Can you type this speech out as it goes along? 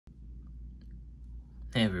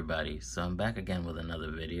Hey everybody, so I'm back again with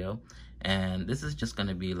another video, and this is just going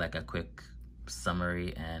to be like a quick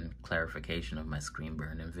summary and clarification of my screen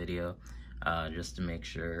burn-in video, just to make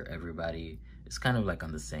sure everybody is kind of like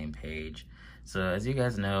on the same page. So as you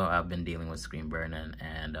guys know, I've been dealing with screen burn-in,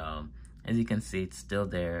 and as you can see, it's still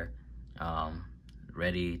there,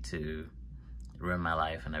 ready to ruin my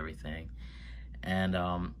life and everything. And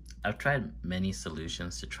I've tried many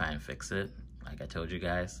solutions to try and fix it, like I told you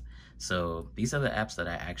guys. So these are the apps that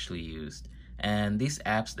I actually used. And these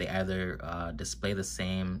apps, they either display the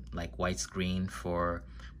same like white screen for,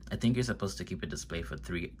 I think you're supposed to keep it displayed for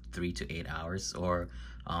three to 8 hours, or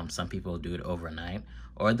some people do it overnight,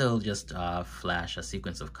 or they'll just flash a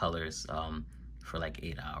sequence of colors for like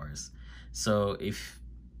 8 hours. So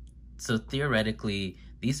theoretically,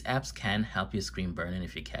 these apps can help you screen burn-in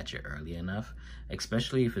if you catch it early enough,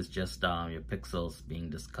 especially if it's just your pixels being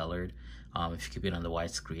discolored. If you keep it on the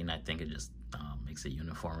white screen, I think it just makes it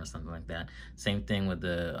uniform or something like that. Same thing with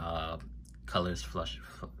the colors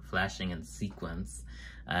flashing in sequence.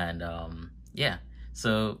 And yeah,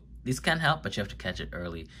 so these can help, but you have to catch it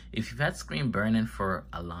early. If you've had screen burn-in for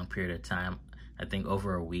a long period of time, I think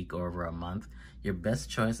over a week or over a month, your best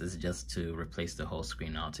choice is just to replace the whole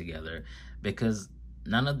screen altogether, because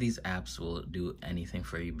none of these apps will do anything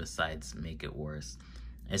for you besides make it worse.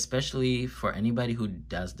 Especially for anybody who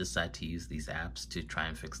does decide to use these apps to try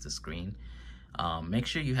and fix the screen. Make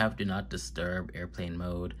sure you have do not disturb, airplane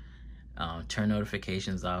mode, turn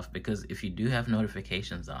notifications off, because if you do have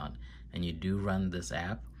notifications on and you do run this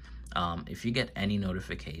app, if you get any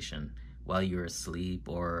notification while you're asleep,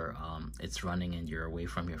 or it's running and you're away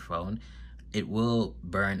from your phone, it will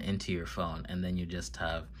burn into your phone, and then you just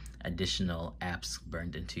have additional apps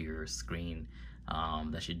burned into your screen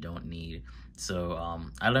that you don't need. So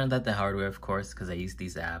I learned that the hard way, of course, because I use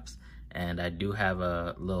these apps, and I do have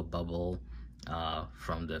a little bubble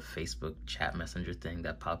from the Facebook chat messenger thing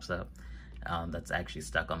that pops up that's actually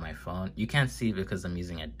stuck on my phone. You can't see it because I'm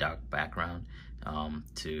using a dark background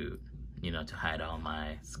to hide all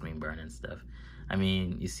my screen burn and stuff. I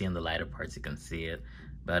mean, you see in the lighter parts you can see it,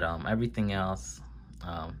 but everything else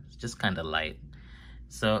is just kind of light.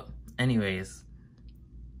 So anyways,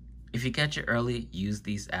 if you catch it early, use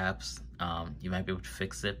these apps. You might be able to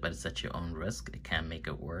fix it, but it's at your own risk. It can make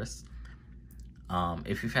it worse.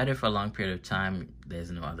 If you've had it for a long period of time,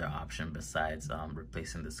 there's no other option besides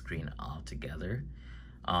replacing the screen altogether.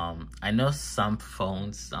 I know some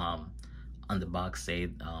phones on the box say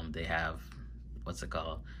they have, what's it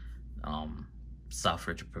called,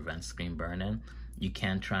 software to prevent screen burn-in. You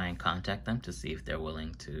can try and contact them to see if they're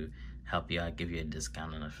willing to help you out, give you a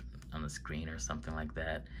discount on the screen or something like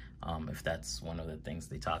that, if that's one of the things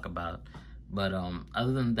they talk about. But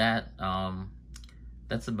other than that,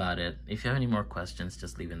 that's about it. If you have any more questions,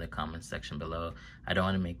 just leave in the comment section below. I don't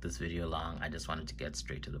want to make this video long. I just wanted to get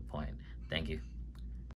straight to the point. Thank you.